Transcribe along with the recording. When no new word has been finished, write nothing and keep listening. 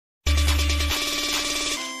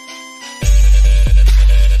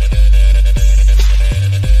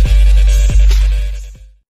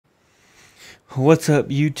What's up,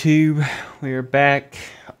 YouTube? We are back.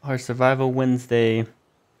 Our Survival Wednesday.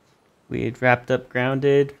 We had wrapped up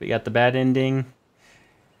Grounded. We got the bad ending.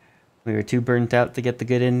 We were too burnt out to get the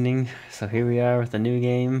good ending. So here we are with a new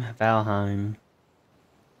game, Valheim.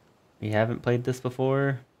 We haven't played this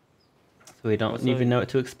before, so we don't even know what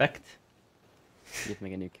to expect. You have to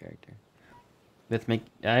make a new character.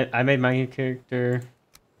 I made my new character.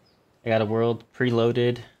 I got a world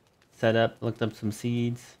preloaded, set up, looked up some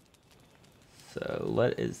seeds.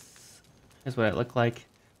 So here's what it looked like.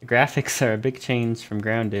 The graphics are a big change from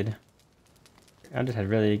Grounded. Grounded had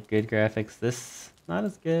really good graphics. This, not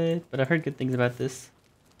as good, but I've heard good things about this.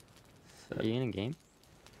 So, are you in a game?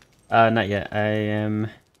 Not yet. I am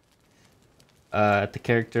at the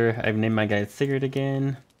character. I've named my guy Sigurd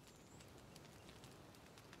again.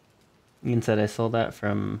 Ian said I sold that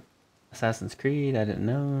from Assassin's Creed. I didn't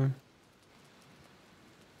know.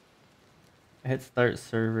 I hit start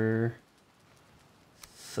server.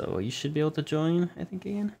 So you should be able to join, I think,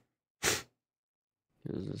 Ian. It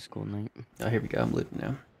was a school night. Oh, here we go. I'm looping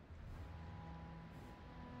now.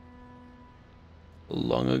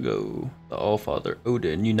 Long ago, the Allfather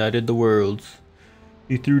Odin united the worlds.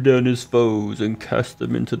 He threw down his foes and cast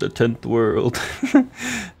them into the 10th world.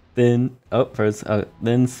 Then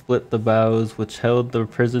split the boughs which held the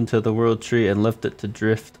prison to the world tree and left it to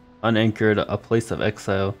drift unanchored, a place of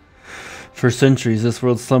exile. For centuries, this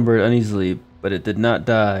world slumbered uneasily, but it did not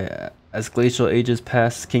die. As glacial ages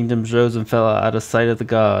passed, kingdoms rose and fell out of sight of the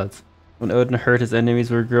gods. When Odin heard his enemies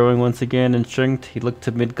were growing once again in strength, he looked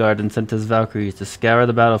to Midgard and sent his Valkyries to scour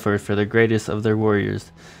the battlefield for the greatest of their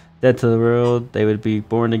warriors. Dead to the world, they would be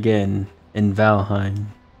born again in Valheim.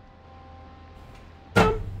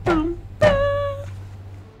 Do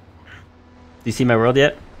you see my world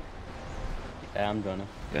yet? Yeah, I'm gonna.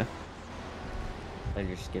 Yeah. I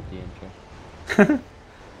just skipped the intro.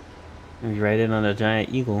 You ride in on a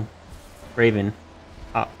giant eagle. Raven.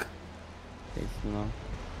 Hawk. Facing off.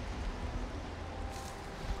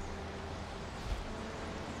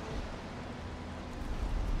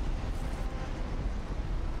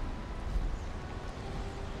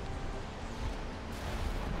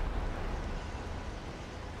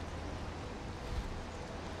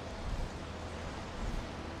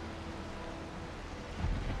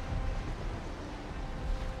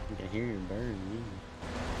 I can hear your bird.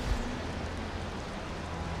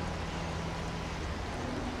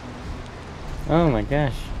 Oh my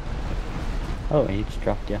gosh. Oh, he just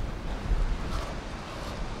dropped you.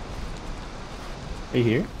 Are you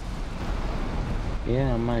here?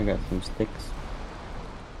 Yeah, I might have got some sticks.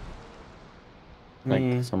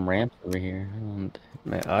 Like some ramps over here.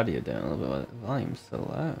 My audio down a little bit. The volume's so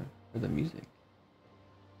loud for the music.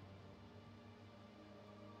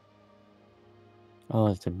 Oh,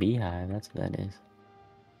 it's a beehive. That's what that is.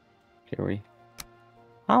 Shall we?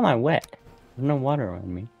 How am I wet? There's no water around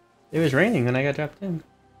me. It was raining when I got dropped in.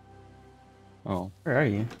 Oh. Where are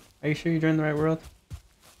you? Are you sure you're in the right world?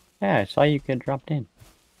 Yeah, I saw you get dropped in.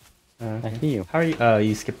 Okay. I see you. How are you? Oh,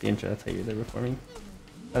 you skipped the intro. That's how you're there before me.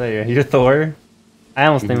 Oh, there you're Thor. I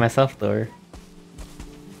almost named myself Thor.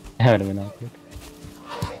 That would have been awkward.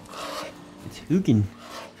 It's Hugin.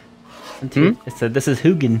 It said, this is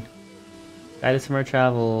Hugin. Guide us from our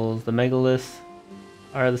travels. The megaliths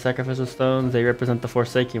are the sacrificial stones. They represent the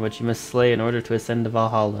Forsaken, which you must slay in order to ascend to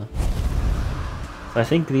Valhalla. So I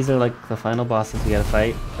think these are like the final bosses we gotta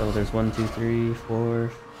fight. So there's 1, 2, 3,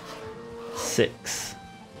 4, 6.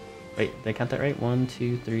 Wait, did I count that right? 1,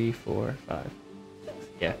 2, 3, 4, 5, 6.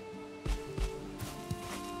 Yeah.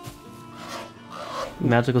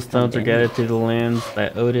 Magical stones are gathered through the lands by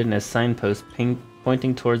Odin as signposts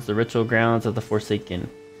pointing towards the ritual grounds of the Forsaken.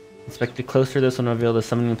 Inspected closer, this one will reveal the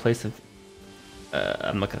summoning place of...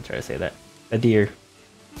 I'm not gonna try to say that. A deer.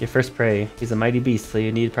 Your first prey. He's a mighty beast, so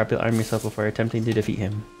you need to properly arm yourself before attempting to defeat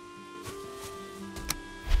him.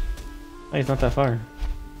 Oh, he's not that far.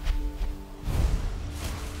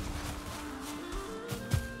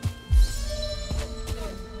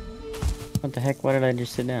 What the heck? Why did I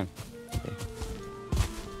just sit down? Okay.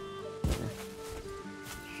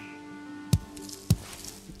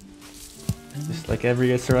 Just like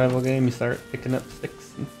every survival game, you start picking up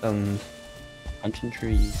sticks and stones. Punching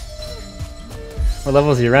trees. What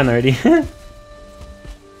levels are you run already? 3.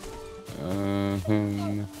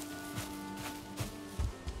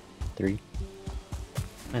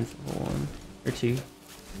 Mine's level 1 or 2.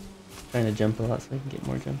 Trying to jump a lot so I can get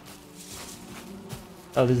more jump.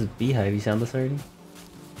 Oh, this is beehive. You sound this already?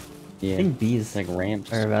 Yeah. I think bees like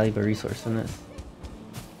ramps are a valuable resource in this.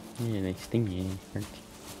 Yeah, they sting you. Hurt.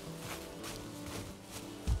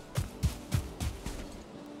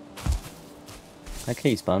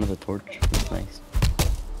 Okay, you spawned with a torch. That's nice.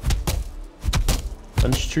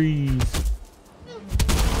 Bunch of trees.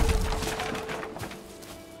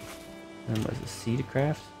 And was it C to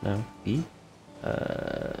craft? No, B.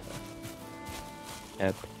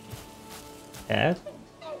 Yep. Tab.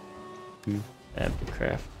 Hmm. Tab to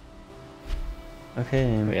craft.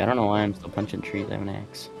 Okay. Wait, I don't know why I'm still punching trees. I have an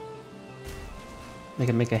axe. I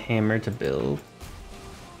can make a hammer to build.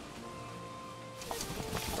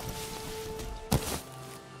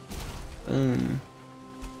 Boom.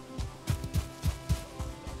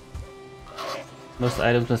 Most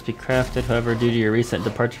items must be crafted, however, due to your recent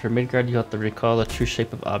departure from Midgard, you have to recall the true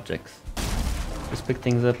shape of objects. Just pick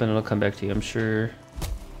things up and it'll come back to you, I'm sure.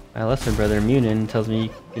 My lesser brother, Munin, tells me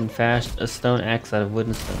you can fashion a stone axe out of wood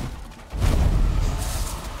and stone.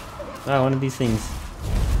 Wow, one of these things.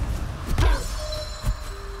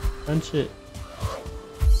 Punch it.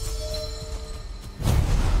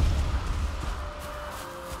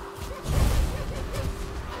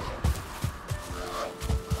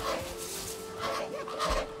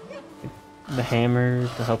 The hammer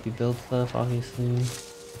to help you build stuff, obviously.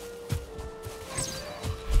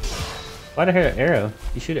 Why'd I hear an arrow?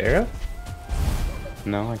 You shoot an arrow?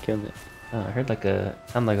 No, I killed it. Oh, I heard like a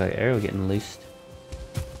sound like an arrow getting loosed.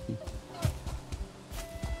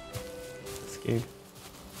 Scared.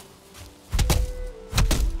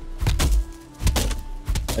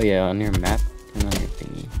 Oh yeah, on your map, turn on your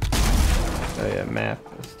thingy. Oh yeah, map.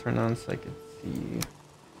 Let's turn on so I can see.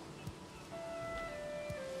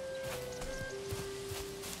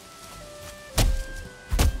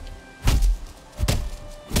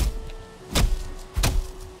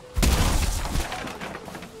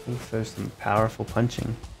 I think there's some powerful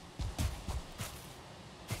punching.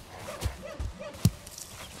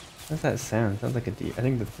 What's that sound? Sounds like a deer. I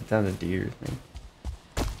think that's the sound of deer.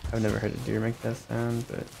 I've never heard a deer make that sound,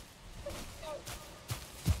 but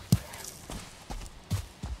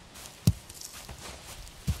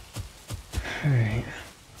alright.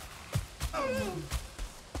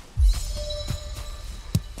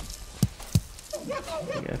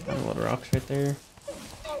 I found a lot of rocks right there.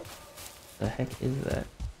 The heck is that?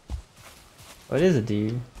 Oh, it is a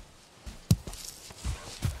deer.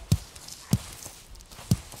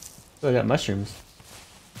 Oh, I got mushrooms.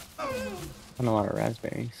 And a lot of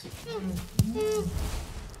raspberries.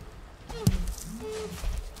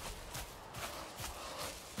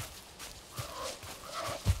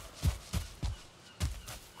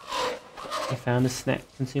 I found a snack.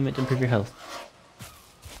 Consume it to improve your health.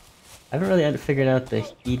 I haven't really figured out the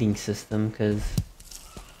eating system because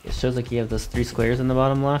it shows like you have those 3 squares in the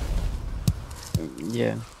bottom left.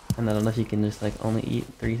 Yeah. And I don't know if you can just like only eat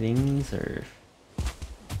 3 things or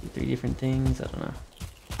eat 3 different things. I don't know.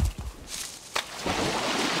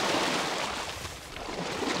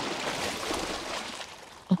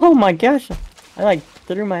 Oh my gosh! I like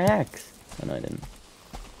threw my axe. Oh no, I didn't.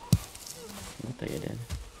 I think I did.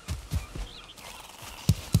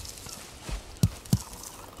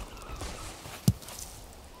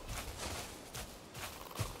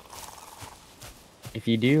 If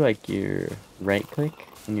you do like your right click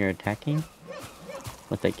when you're attacking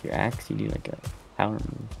with like your axe, you do like a power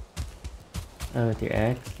move. Oh, with your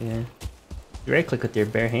axe, yeah. You right click with your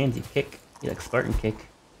bare hands, you kick. You like Spartan kick.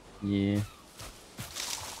 Yeah.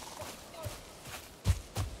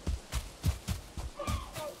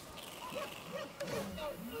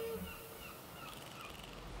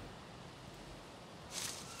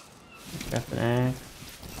 Craft an axe.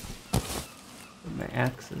 My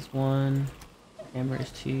axe is 1. Hammer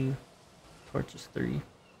is 2. Torch is 3.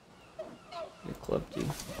 Get a club too.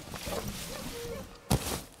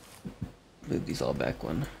 Move these all back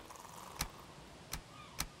 1.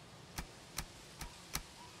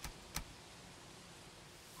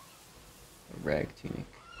 A rag tunic.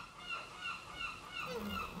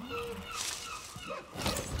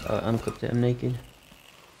 Oh, unclipped it. I'm naked.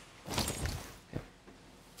 Okay.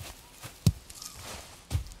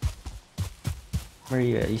 Where are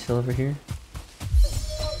you at? You still over here?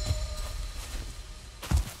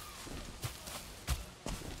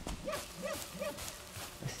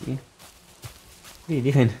 I see. What are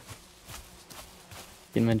you doing?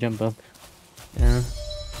 Getting my jump up. Yeah.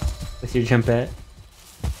 What's your jump at?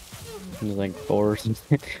 It was like 4 or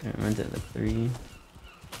something. Mine's at like 3.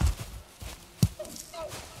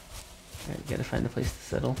 Alright, gotta find a place to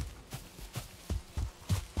settle.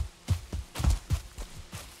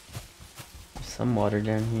 There's some water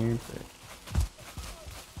down here, but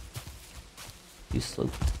too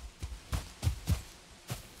sloped.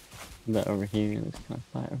 But over here, this kind of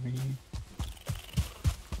flat over here.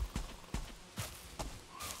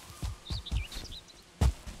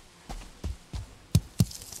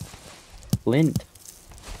 flint.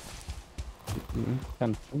 Ooh,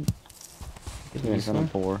 Found flint. could Yeah, I use found a one.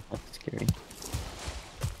 boar. That's scary.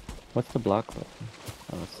 What's the block button?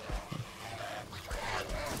 Oh, it's...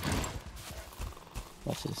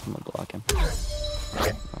 Watch this, I'm gonna block him. Oh,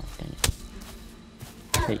 dang it.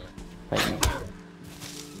 Hey, fight me.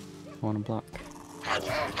 I wanna block.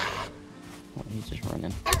 Oh, he's just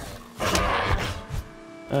running.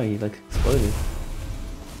 Oh, he like exploded.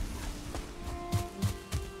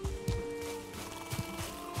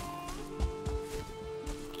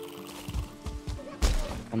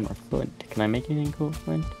 One more flint. Can I make anything cool with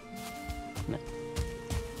flint? No.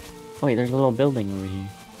 Oh, wait, there's a little building over here.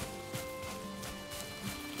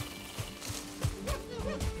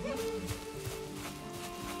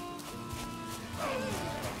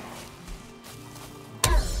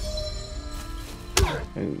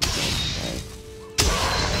 Oh, guys.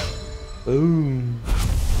 Boom.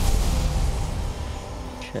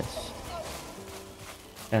 Chest.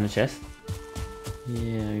 Found a chest.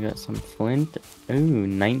 Yeah, I got some flint. Ooh,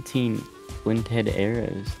 19 flint head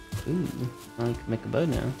arrows. Ooh, I can make a bow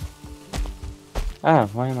now. Ah,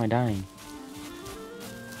 why am I dying?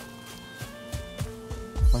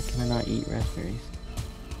 Why can I not eat raspberries?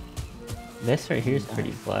 This right here is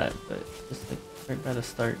pretty flat, but just like right by the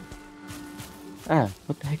start. Ah,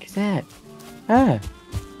 what the heck is that? Ah!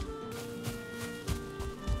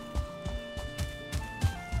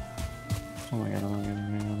 Oh my god, oh my god, oh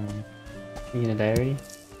my god, oh my god. You gonna die already?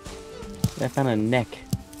 I found a neck.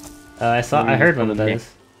 I heard one of Neck. those.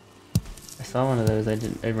 I saw one of those.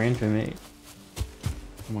 I ran from it.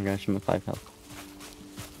 Oh my gosh, I'm at 5 health.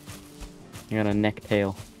 I got a neck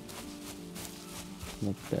tail.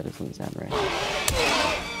 Nope, that doesn't sound right.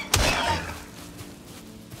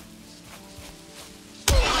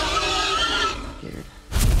 Scared.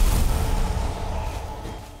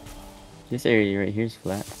 This area right here is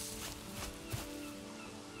flat.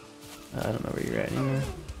 I don't know where you're at anymore.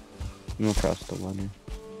 I'm across the water.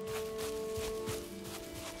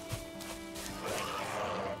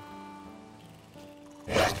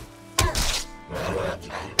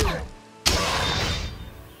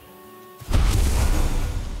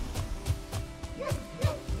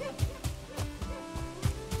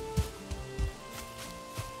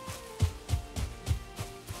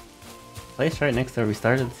 Place right next to where we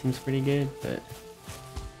started seems pretty good, but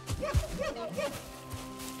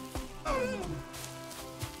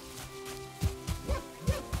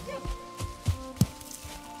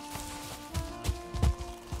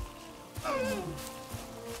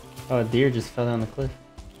oh, a deer just fell down the cliff.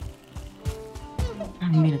 I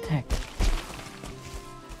didn't mean attack.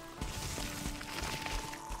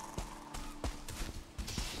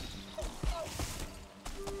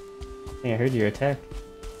 Hey, I heard your attack.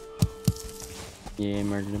 Yeah, I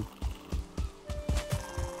murdered him.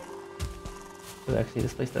 But actually,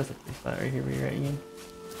 this place does look pretty flat right here where you're at again.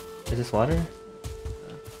 Is this water?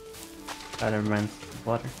 Oh, never mind. It's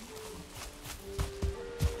water.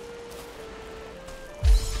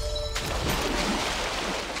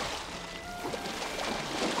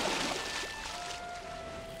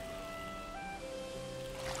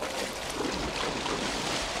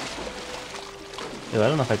 Yo, I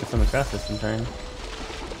don't know if I can swim across this sometime.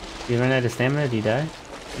 Do you run out of stamina? Do you die?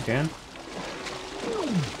 You drown?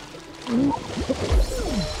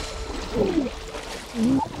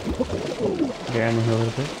 Drown in here a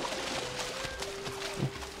little bit.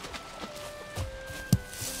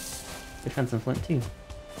 We found some flint too.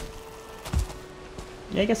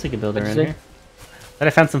 Yeah, I guess we could build around here. But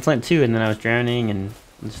I found some flint too, and then I was drowning and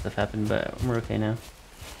stuff happened, but we're okay now.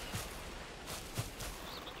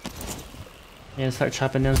 Yeah, start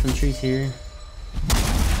chopping down some trees here.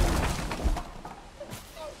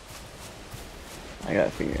 I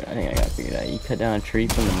think I got figured out. You cut down a tree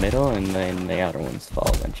from the middle and then the outer ones fall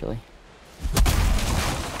eventually.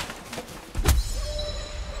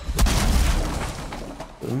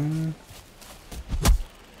 Boom.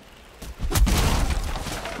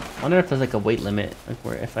 I wonder if there's like a weight limit, like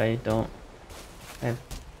where if I don't have...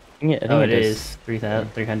 I think oh, it is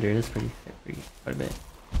 3,300. It's pretty quite a bit.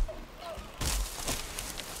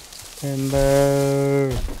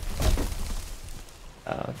 Timber.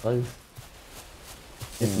 Oh, close.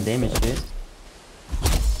 Did some damage to it.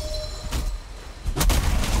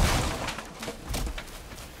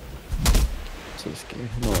 So scared.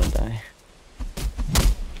 I don't want to die.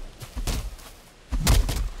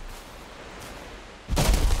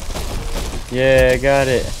 Yeah, I got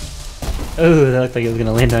it. Oh, that looked like it was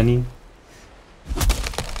gonna land on you.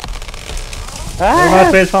 Ah! I don't know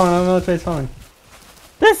which way it's falling. I don't know which way it's falling.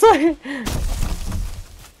 This way!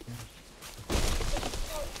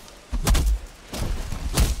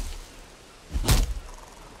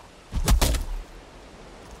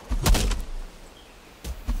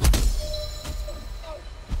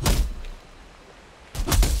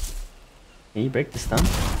 Can you break the stump?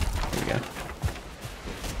 There we go.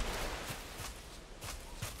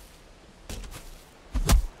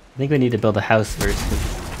 I think we need to build a house first.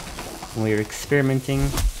 'Cause when we were experimenting,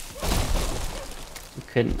 we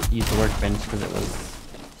couldn't use the workbench because it was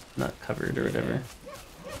not covered or whatever.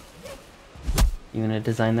 You want to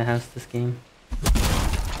design the house this game?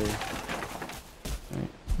 Sure. Alright.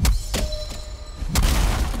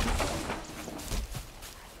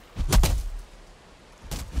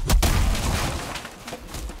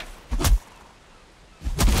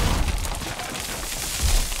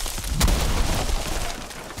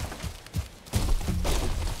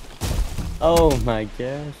 Oh my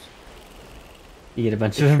gosh. You get a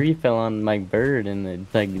bunch The of them. tree fell on my bird and it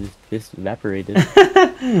like just evaporated.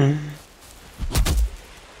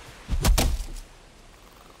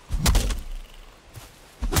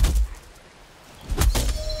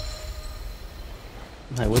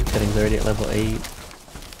 My wood cutting's already at level 8.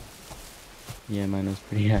 Yeah, mine was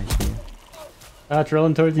pretty high too. Ah, it's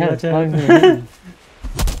rolling towards you, Yeah, watch it's out. flying.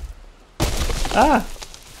 Ah!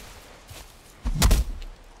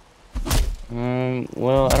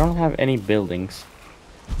 Well, I don't have any buildings.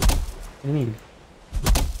 What do you mean?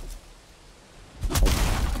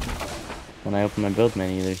 When I open my build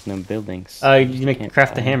menu, there's no buildings. Oh, you make Can't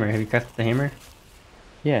craft the find- hammer. Have you crafted the hammer?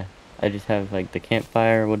 Yeah, I just have like the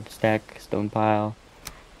campfire, wood stack, stone pile,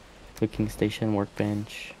 cooking station,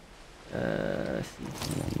 workbench. Let's see.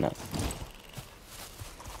 And then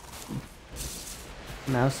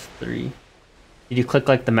Mouse 3. Did you click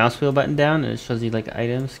like the mouse wheel button down and it shows you like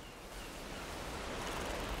items?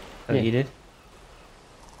 Oh, Yeah. you did?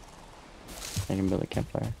 I can build a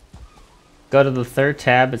campfire. Go to the third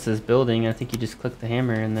tab, it says building. I think you just click the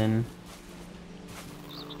hammer and then...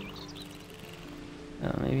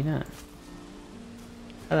 Oh, maybe not.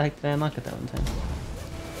 How the heck did I unlock it that one time?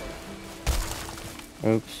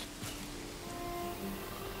 Oops.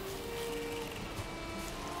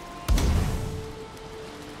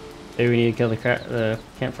 Maybe we need to kill the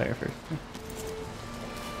campfire first.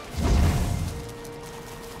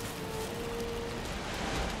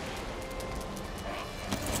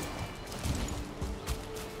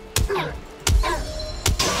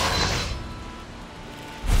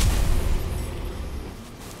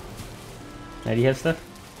 Now, do you have stuff?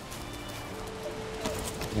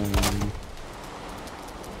 Um,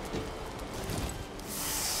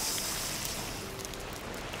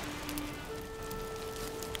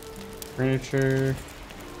 Furniture.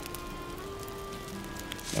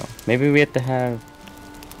 no. Maybe we have to have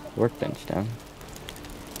workbench down.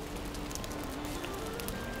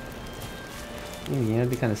 Yeah, that'd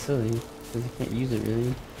be kind of silly because you can't use it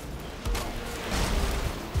really.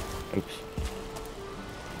 Oops.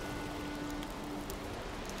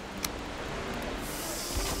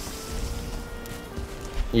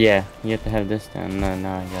 Yeah, you have to have this down. No,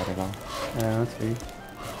 now I got it all. That's weird.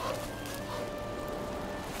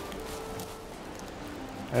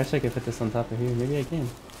 I wish I could put this on top of here. Maybe I can.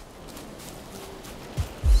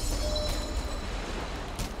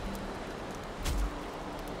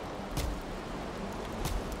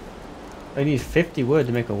 I need 50 wood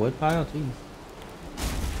to make a wood pile? Jeez.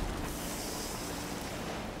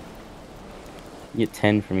 You get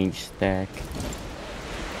 10 from each stack.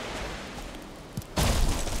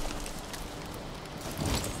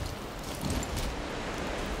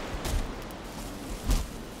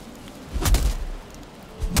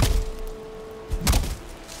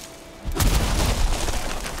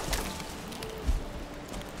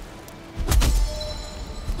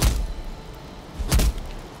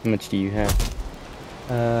 How much do you have?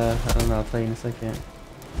 I don't know. I'll tell you in a second.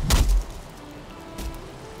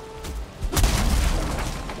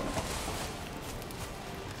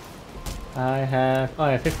 I have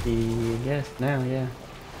 50, I guess, now, yeah.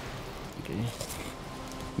 Okay.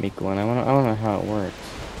 Make one. I wanna know how it works.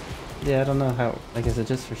 Yeah, I don't know how, like, is it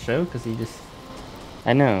just for show? Because you just...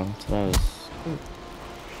 I know. That's what I was.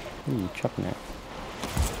 What are you chopping at?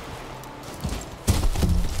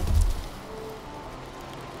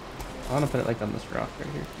 I want to put it, like, on this rock right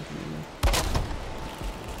here.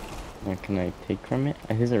 Or can I take from it?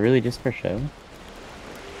 Is it really just for show?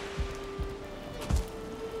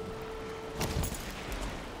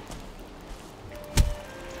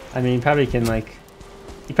 I mean, you probably can, like...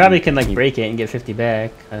 You probably can, like, You- break it and get 50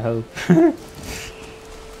 back, I hope.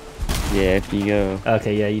 Yeah, if you go.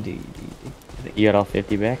 Okay, yeah, you do. You got all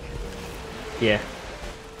 50 back? Yeah.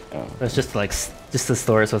 Oh. It's just, like, just to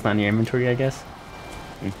store it so it's not in your inventory, I guess.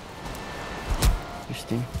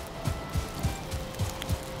 Interesting.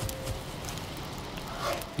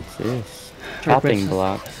 What's this? Chopping Workbench.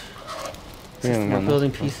 block. We haven't More gotten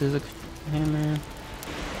building this before. pieces, a hammer.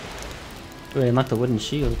 We unlocked a wooden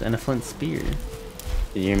shield and a flint spear.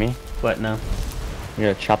 Did you hear me? What? No. You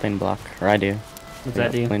got a chopping block, or I do. What's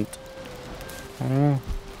that do? Flint. I don't know.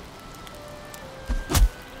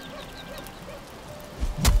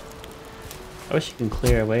 I wish you can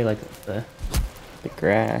clear away like the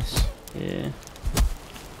grass. Yeah.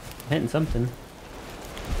 I'm hitting something.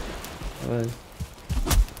 It was.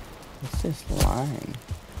 What's this line?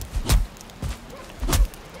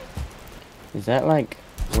 Is that like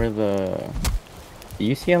where the... Do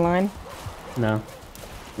you see a line? No.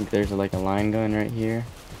 I think there's like a line going right here.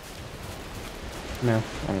 No.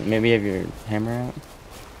 Maybe you have your hammer out?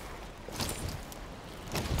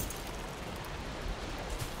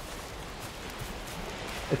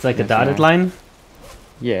 It's like a dotted line?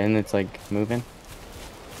 Yeah, and it's like moving.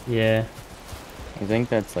 Yeah. I think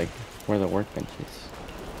that's like where the workbench is.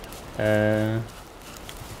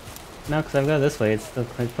 No, because I've got this way. It still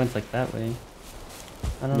points like that way.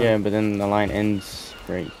 I don't know. Yeah, but then the line ends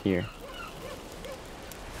right here.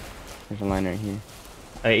 There's a line right here.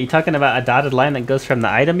 Are you talking about a dotted line that goes from the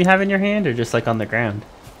item you have in your hand, or just like on the ground?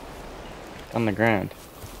 On the ground.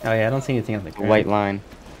 Oh yeah, I don't see anything on the A ground. white line.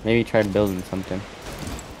 Maybe try building something.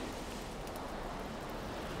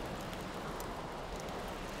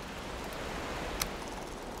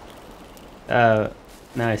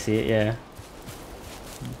 Now I see it, yeah.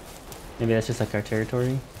 Maybe that's just like our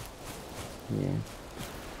territory. Yeah.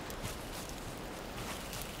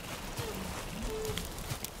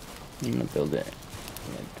 I'm gonna build it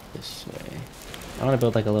like this way. I want to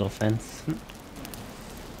build like a little fence.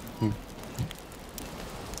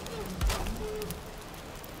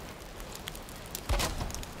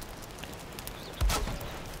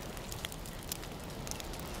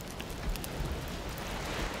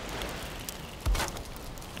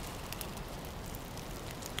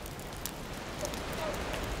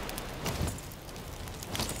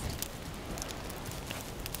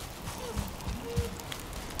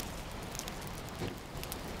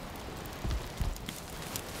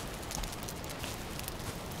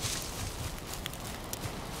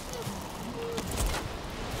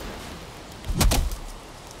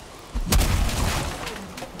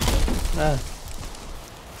 Ah.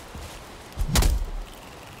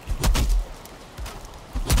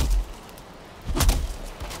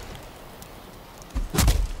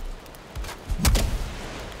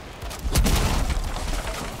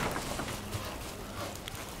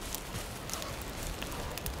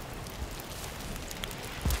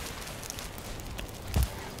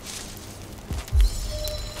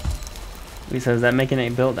 Lisa, is that making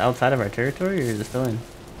it built outside of our territory, or is it still in?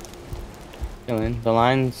 Still in. The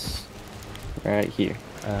line's right here.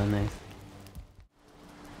 Oh, nice.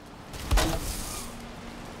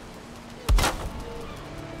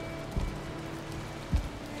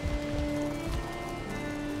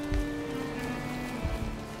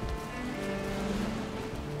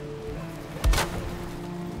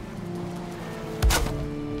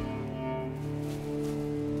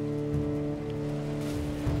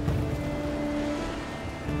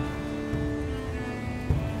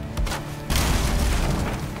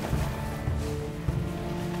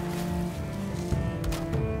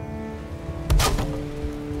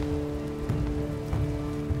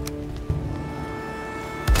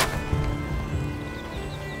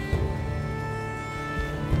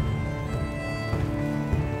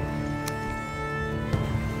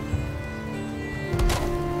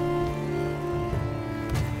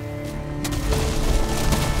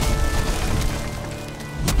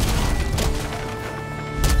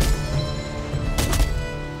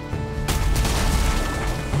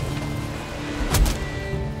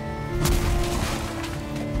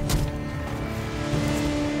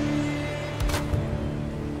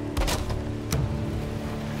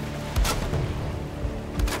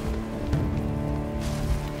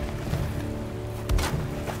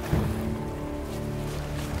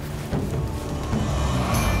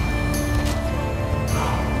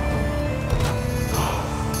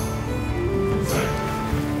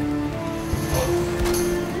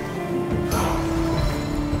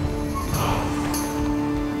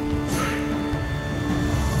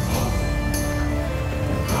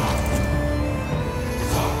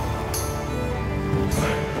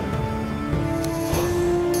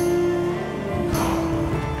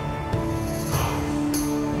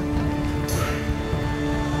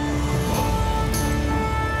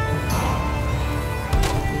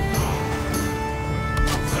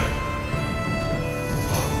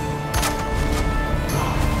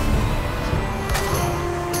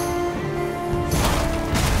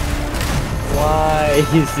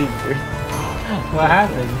 Easy. What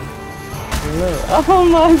happened? Oh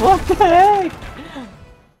my, what the heck?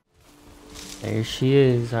 There she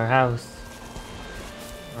is, our house.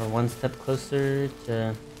 We're one step closer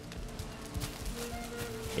to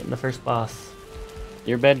getting the first boss.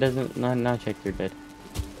 Your bed doesn't. No, check your bed.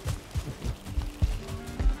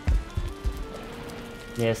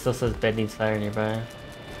 Yeah, it still says bed needs fire nearby.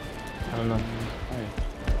 I don't know.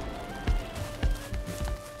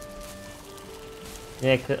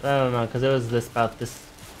 Yeah, I don't know, because it was about this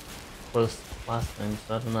close last time,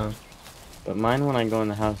 so I don't know. But mine, when I go in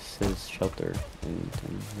the house, says shelter.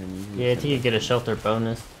 Yeah, I think you get a shelter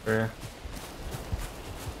bonus for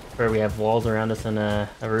we have walls around us and a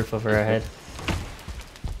roof over our head.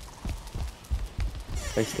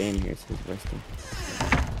 If I stay in here, it says resting.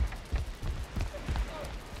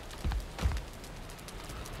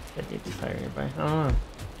 Bed needs fire nearby. I don't know.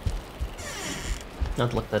 I'll have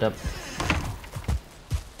to look that up.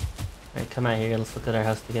 Alright, come out here, let's look at our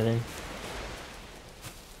house together.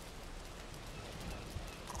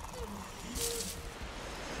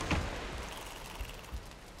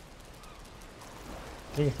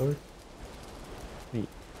 Hey, Thor. Wait.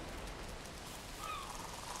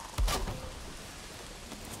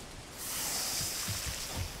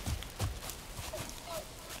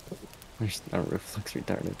 Our roof looks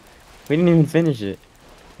retarded. We didn't even finish it.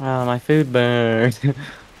 Ah, my food burned.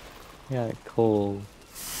 Yeah, coal.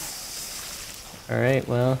 Alright,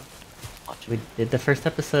 well, we did the first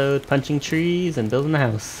episode, punching trees and building a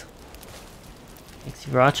house. Thanks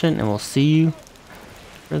for watching, and we'll see you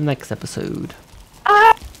for the next episode.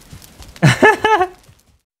 Ah!